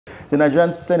The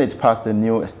Nigerian Senate passed a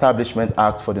new Establishment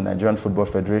Act for the Nigerian Football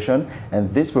Federation,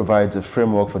 and this provides a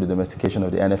framework for the domestication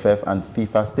of the NFF and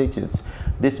FIFA statutes.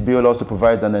 This bill also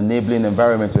provides an enabling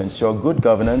environment to ensure good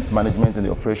governance, management, and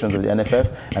the operations of the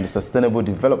NFF and the sustainable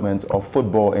development of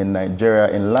football in Nigeria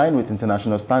in line with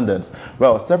international standards.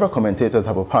 Well, several commentators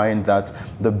have opined that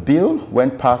the bill,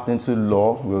 when passed into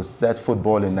law, will set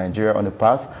football in Nigeria on a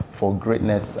path for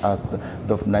greatness, as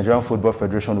the Nigerian Football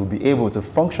Federation will be able to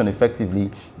function effectively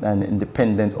and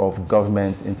independent of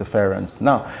government interference.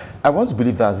 Now, I want to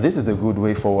believe that this is a good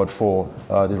way forward for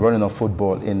the running of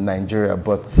football in Nigeria,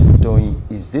 but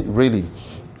is it really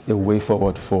a way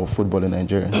forward for football in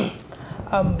Nigeria?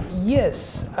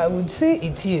 Yes, I would say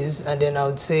it is, and then I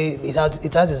would say it has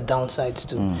its downsides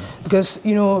too. Because,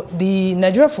 you know, the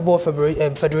Nigerian Football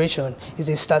Federation is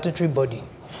a statutory body.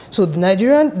 So the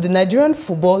Nigerian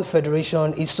Football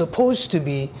Federation is supposed to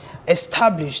be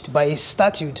established by a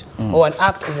statute or an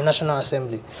act of the National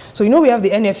Assembly. So, you know, we have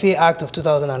the NFA Act of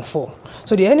 2004.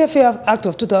 So the NFA Act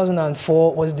of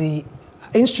 2004 was the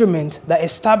instrument that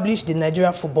established the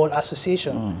Nigerian Football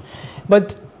Association.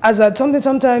 But as at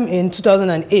sometime in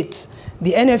 2008,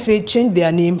 the NFA changed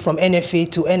their name from NFA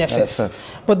to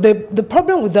NFF. But the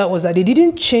problem with that was that they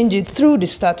didn't change it through the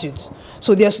statutes.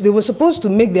 So they were supposed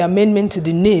to make the amendment to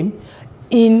the name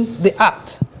in the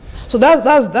act. So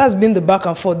that's been the back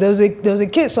and forth. There was a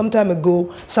case some time ago,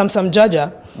 Samsam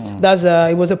Jaja.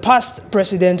 He was a past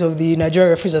president of the Nigerian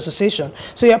Referees Association.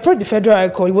 So he approached the Federal High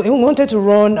Court. He wanted to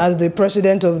run as the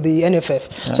president of the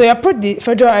NFF. So he approached the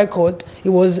Federal High Court. He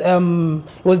was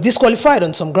disqualified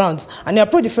on some grounds, and he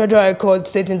approached the Federal High Court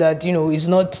stating that, you know, he's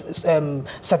not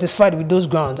satisfied with those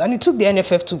grounds, and he took the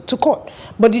NFF to court.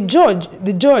 But the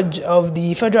judge of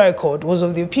the Federal High Court was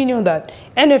of the opinion that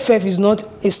NFF is not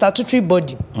a statutory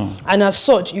body, and as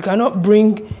such, you cannot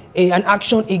bring an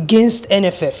action against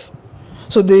NFF.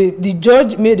 So the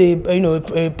judge made he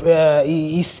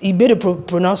made a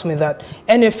pronouncement that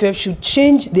NFF should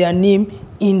change their name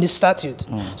in the statute.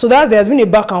 So there's been a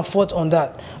back and forth on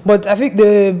that. But I think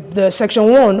the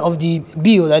section 1 of the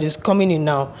bill that is coming in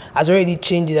now has already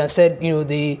changed it and said, you know,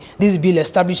 this bill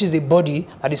establishes a body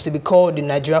that is to be called the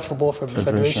Nigerian Football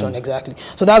Federation. Exactly.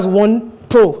 So that's one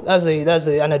pro. That's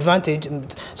an advantage,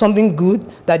 something good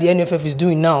that the NFF is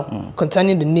doing now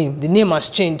concerning the name. The name has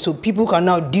changed, so people can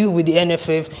now deal with the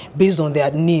NFF based on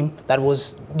their name that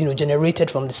was, you know,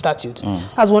 generated from the statute.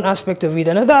 That's one aspect of it.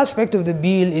 Another aspect of the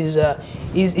bill is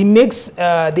it makes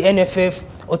the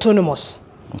NFF autonomous.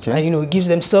 Okay. And, you know, it gives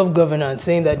them self-governance,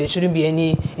 saying that there shouldn't be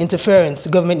any interference,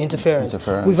 government interference.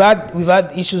 We've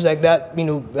had issues like that, you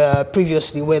know,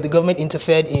 previously, where the government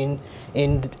interfered in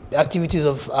the activities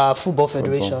of football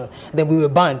federation. Then we were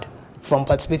banned from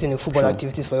participating in football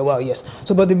activities for a while. Yes.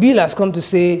 So, but the bill has come to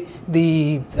say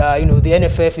the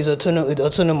NFF is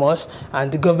autonomous,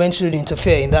 and the government shouldn't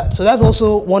interfere in that. So that's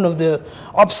also one of the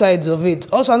upsides of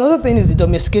it. Also, another thing is the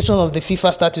domestication of the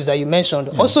FIFA statutes that you mentioned.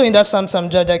 Also, in that Samsam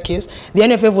Jaja case, the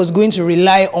NFF was going to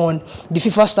rely on the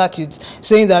FIFA statutes,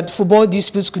 saying that football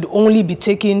disputes could only be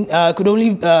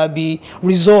be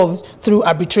resolved through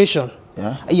arbitration.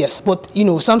 Yes, but, you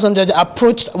know, Samsam Jaja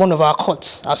approached one of our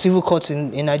courts, our civil courts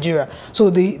in Nigeria.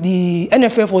 So the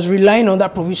NFF was relying on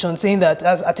that provision, saying that,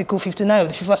 as Article 59 of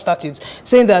the FIFA statutes,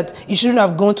 saying that it shouldn't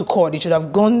have gone to court. It should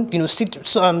have gone, you know,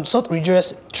 sought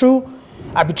redress through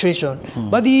arbitration.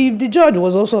 But the judge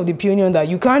was also of the opinion that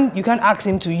you can't ask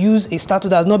him to use a statute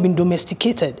that has not been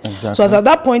domesticated. So as at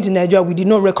that point in Nigeria, we did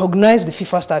not recognize the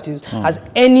FIFA statute as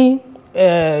any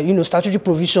statutory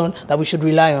provision that we should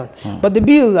rely on. But the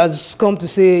bill has come to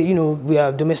say, you know, we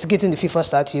are domesticating the FIFA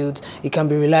statutes, it can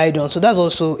be relied on. So that's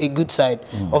also a good side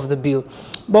of the bill.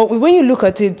 But when you look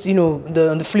at it, you know,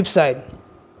 on the flip side,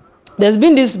 there's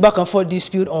been this back and forth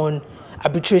dispute on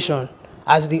arbitration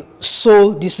as the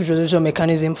sole dispute resolution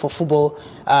mechanism for football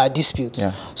disputes.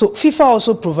 So FIFA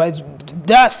also provides,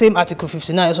 that same Article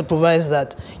 59 also provides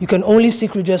that you can only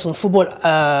seek redress on football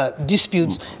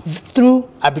disputes through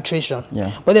arbitration.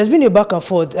 But there's been a back and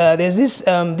forth. There's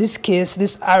this case,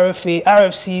 this RFC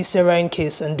Serine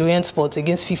case and Doyen Sports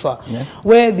against FIFA,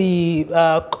 where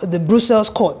the Brussels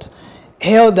court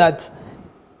held that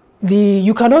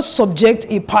you cannot subject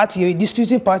a party or a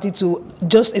disputing party to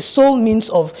just a sole means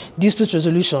of dispute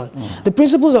resolution. The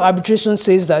principles of arbitration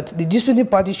says that the disputing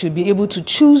party should be able to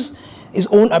choose its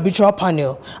own arbitral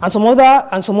panel and some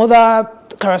other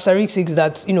characteristics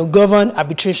that, you know, govern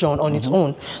arbitration on its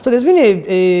own. So there's been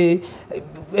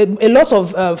a lot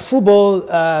of football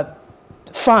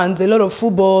fans, a lot of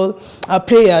football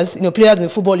players, players in the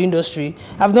football industry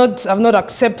have not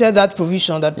accepted that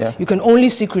provision that you can only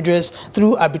seek redress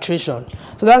through arbitration.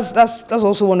 So that's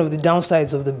also one of the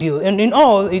downsides of the bill. And in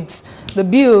all, it's the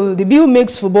bill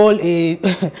makes football a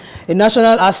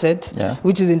national asset,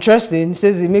 which is interesting. It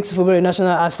says it makes football a national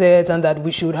asset and that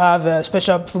we should have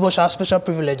football should have special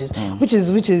privileges, which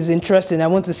is interesting. I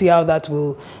want to see how that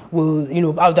will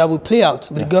play out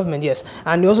with the government. Yes,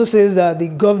 and it also says that the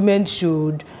government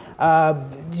should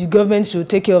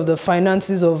take care of the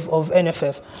finances of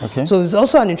NFF. Okay. So it's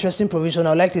also an interesting provision.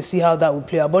 I'd like to see how that will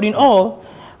play out. But in all,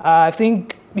 I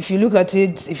think if you look at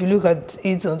it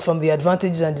from the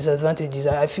advantages and disadvantages,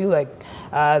 I feel like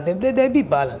they'll be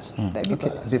balanced.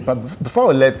 Okay. But before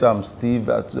we let Steve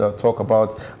talk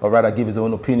about, or rather give his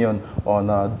own opinion on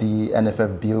the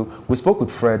NFF bill, we spoke with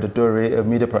Fred Dore, a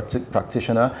media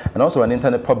practitioner and also an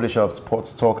internet publisher of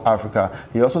Sports Talk Africa.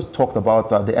 He also talked about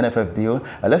the NFF bill.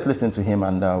 Let's listen to him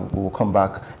and we'll come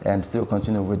back and still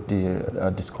continue with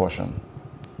the discussion.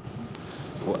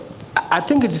 I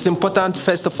think it is important,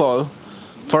 first of all,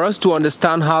 for us to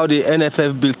understand how the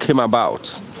NFF bill came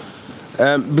about.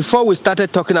 Before we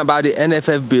started talking about the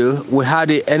NFF bill, we had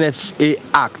the NFA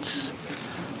Act.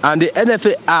 And the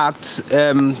NFA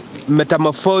Act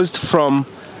metamorphosed from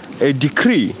a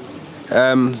decree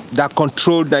that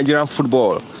controlled Nigerian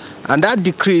football. And that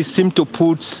decree seemed to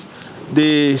put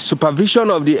the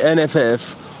supervision of the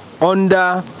NFF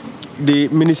under the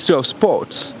Ministry of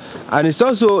Sports. And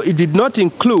it did not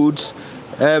include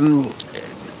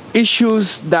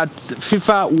issues that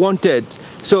FIFA wanted.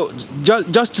 So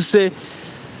just to say,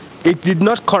 it did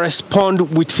not correspond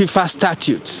with FIFA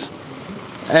statutes.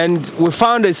 And we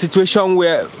found a situation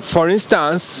where, for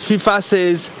instance, FIFA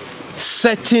says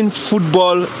certain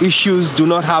football issues do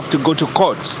not have to go to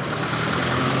court.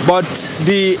 But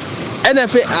the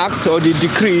NFA Act or the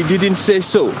decree didn't say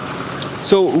so.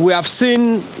 So we have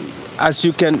seen, as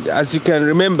you can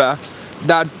remember,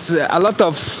 that a lot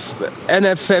of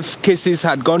NFF cases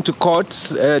had gone to court,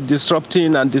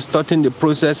 disrupting and distorting the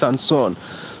process and so on.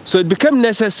 So it became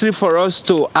necessary for us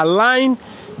to align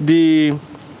the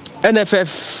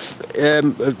NFF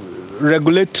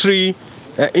regulatory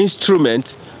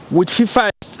instrument with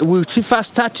FIFA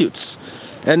statutes.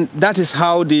 And that is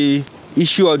how the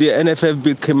issue of the NFF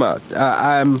bill came out.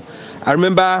 I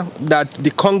remember that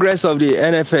the Congress of the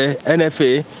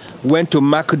NFA went to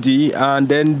Makudi and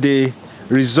then they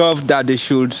resolved that they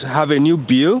should have a new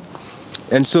bill,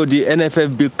 and so the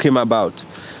NFF bill came about.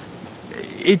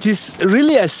 It is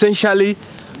really essentially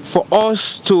for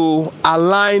us to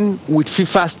align with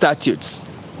FIFA statutes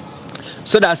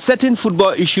so that certain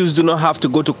football issues do not have to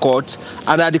go to court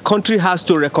and that the country has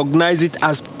to recognize it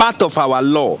as part of our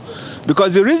law.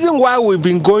 Because the reason why we've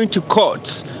been going to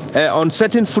court on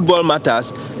certain football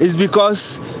matters is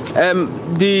because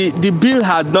the bill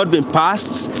had not been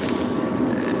passed.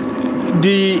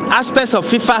 The aspects of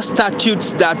FIFA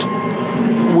statutes that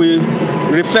we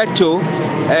refer to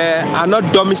are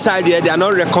not domiciled here, they are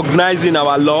not recognized in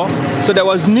our law. So there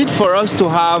was need for us to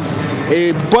have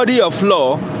a body of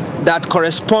law that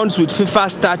corresponds with FIFA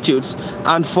statutes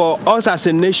and for us as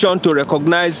a nation to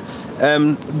recognize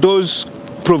those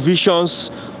provisions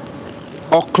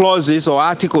or clauses or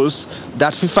articles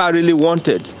that FIFA really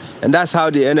wanted. And that's how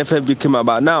the NFF became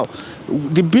about. Now,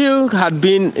 the bill had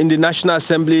been in the National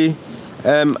Assembly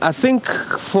I think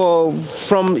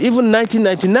from even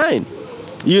 1999,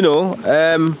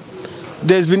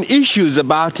 there's been issues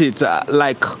about it,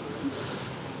 like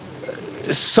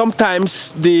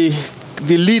sometimes the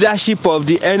leadership of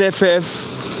the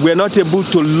NFF were not able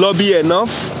to lobby enough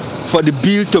for the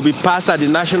bill to be passed at the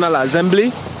National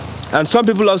Assembly. And some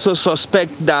people also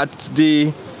suspect that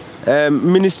the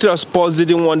Ministry of Sports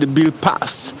didn't want the bill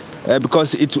passed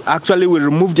because it actually will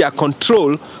remove their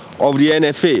control of the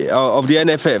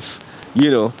NFF,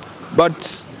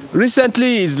 But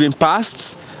recently it's been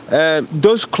passed.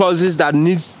 Those clauses that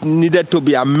needed to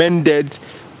be amended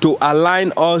to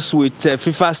align us with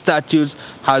FIFA statutes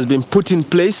has been put in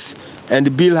place, and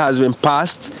the bill has been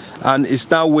passed and is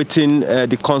now waiting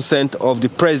the consent of the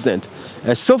president.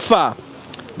 So far,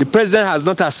 the president has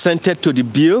not assented to the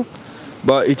bill,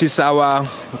 but it is our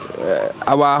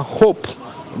hope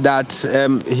that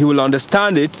he will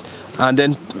understand it and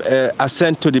then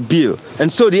assent to the bill.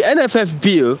 And so the NFF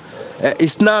bill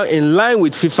is now in line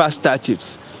with FIFA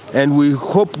statutes, and we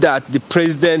hope that the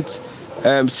president,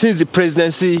 since the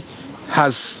presidency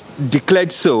has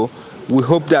declared so, we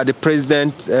hope that the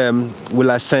president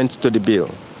will assent to the bill.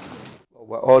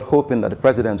 We're all hoping that the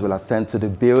president will assent to the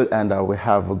bill and we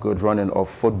have a good running of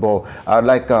football. I'd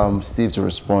like Steve to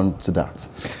respond to that.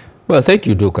 Well, thank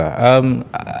you, Doka.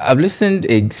 I've listened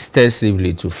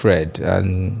extensively to Fred,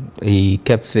 and he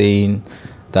kept saying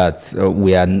that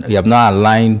we have not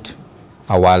aligned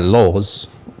our laws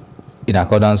in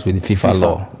accordance with the FIFA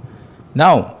law.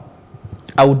 Now,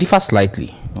 I would differ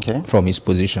slightly from his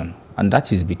position, and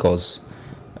that is because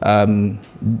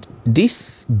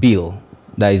this bill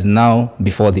that is now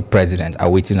before the president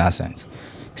awaiting assent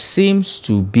seems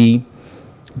to be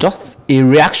just a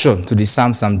reaction to the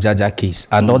Sam Jaja case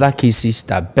and other cases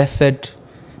that birthed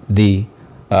the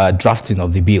drafting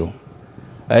of the bill.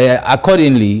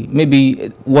 Accordingly, maybe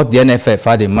what the NFF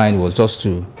had in mind was just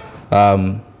to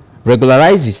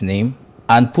regularize his name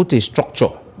and put a structure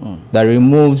that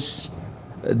removes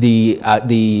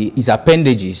his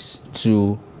appendages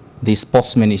to the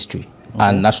Sports Ministry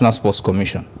and National Sports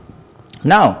Commission.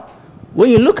 Now, when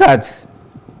you look at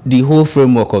the whole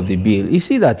framework of the bill, you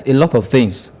see that a lot of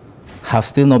things have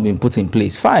still not been put in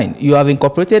place. Fine, you have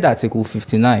incorporated Article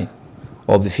 59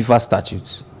 of the FIFA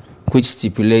statutes, which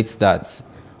stipulates that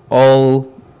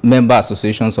all member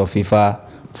associations of FIFA,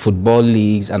 football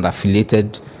leagues and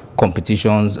affiliated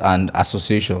competitions and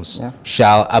associations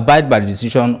shall abide by the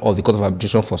decision of the Court of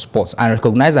Arbitration for Sports and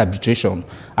recognize arbitration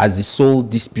as the sole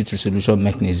dispute resolution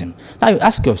mechanism. Now you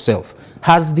ask yourself,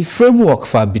 has the framework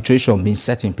for arbitration been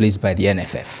set in place by the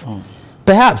NFF?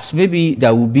 Perhaps maybe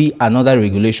there will be another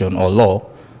regulation or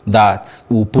law that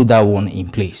will put that one in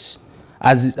place.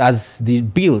 As the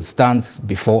bill stands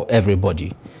before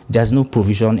everybody, there's no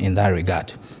provision in that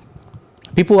regard.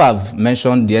 People have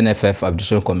mentioned the NFF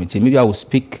Arbitration Committee. Maybe I will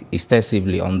speak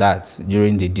extensively on that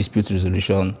during the dispute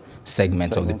resolution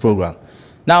segment of the program.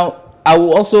 Now, I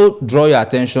will also draw your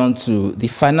attention to the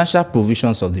financial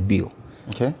provisions of the bill.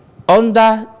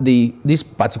 Under this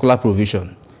particular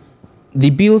provision, the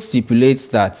bill stipulates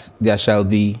that there shall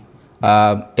be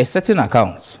a certain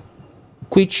account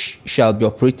which shall be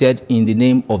operated in the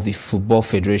name of the Football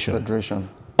Federation.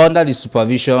 Under the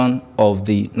supervision of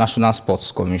the National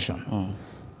Sports Commission.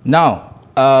 Now,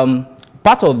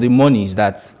 part of the monies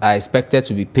that are expected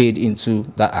to be paid into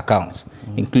that account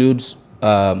includes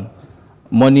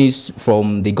monies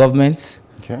from the government,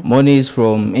 monies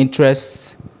from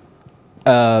interest,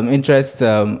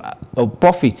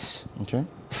 profits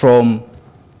from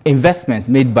investments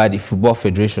made by the Football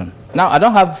Federation. Now, I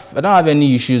don't have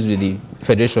any issues with the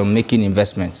Federation making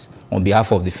investments on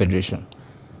behalf of the Federation.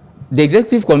 The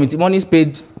executive committee, money is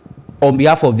paid on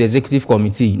behalf of the executive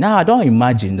committee. Now, I don't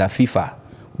imagine that FIFA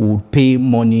would pay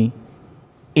money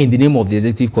in the name of the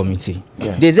executive committee.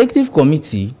 The executive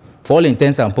committee, for all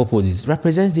intents and purposes,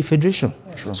 represents the federation.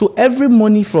 So every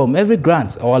money from every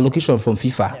grant or allocation from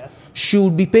FIFA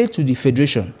should be paid to the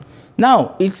federation.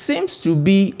 Now, it seems to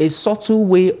be a subtle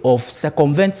way of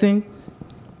circumventing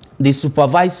the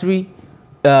supervisory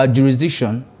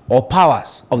jurisdiction or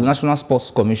powers of the National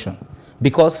Sports Commission,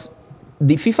 because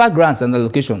the FIFA grants and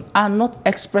allocation are not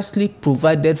expressly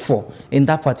provided for in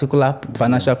that particular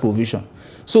financial provision.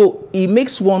 So it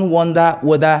makes one wonder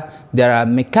whether there are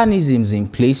mechanisms in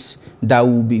place that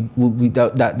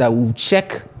will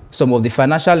check some of the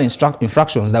financial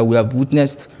infractions that we have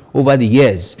witnessed over the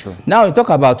years. Now we talk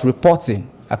about reporting,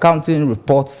 accounting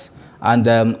reports and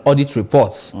audit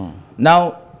reports.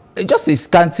 Now, just a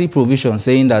scanty provision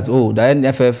saying that, oh, the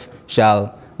NFF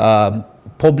shall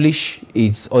publish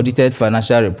its audited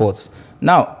financial reports.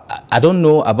 Now, I don't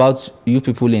know about you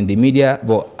people in the media,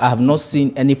 but I have not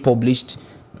seen any published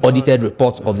audited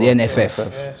reports of the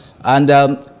NFF. And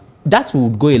that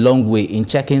would go a long way in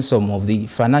checking some of the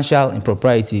financial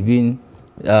impropriety being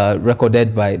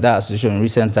recorded by that association in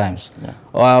recent times.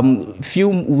 A few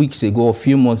weeks ago, a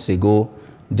few months ago,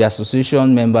 the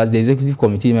association members, the executive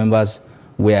committee members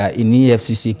were in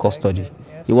EFCC custody.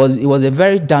 It was a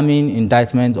very damning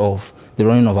indictment of the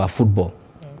running of our football.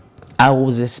 I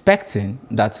was expecting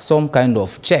that some kind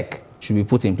of check should be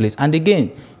put in place. And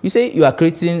again, you say you are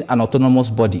creating an autonomous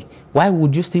body. Why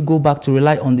would you still go back to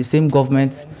rely on the same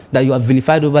government that you have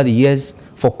vilified over the years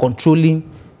for controlling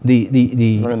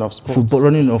the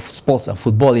running of sports and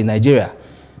football in Nigeria?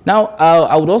 Now,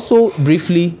 I would also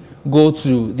briefly go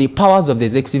to the powers of the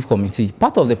executive committee.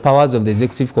 Part of the powers of the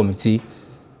executive committee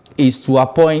is to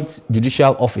appoint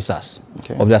judicial officers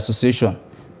of the association.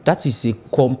 That is a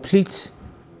complete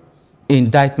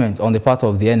indictment on the part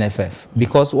of the NFF,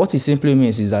 because what it simply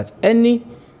means is that any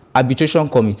arbitration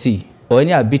committee or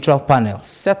any arbitral panel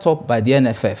set up by the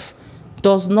NFF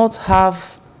does not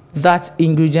have that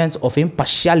ingredient of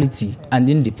impartiality and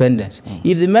independence.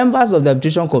 If the members of the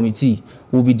arbitration committee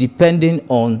will be depending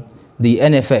on the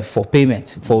NFF for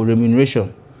payment, for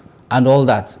remuneration and all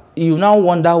that, you now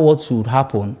wonder what would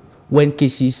happen when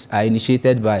cases are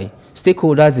initiated by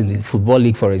stakeholders in the Football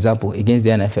League, for example, against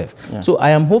the NFF. Yeah. So I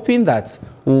am hoping that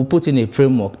we will put in a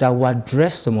framework that will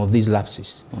address some of these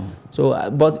lapses. So,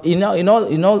 but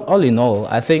all in all,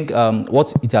 I think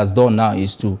what it has done now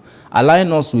is to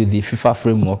align us with the FIFA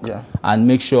framework and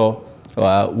make sure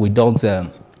we don't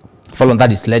fall under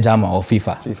the sledgehammer of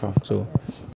FIFA. So.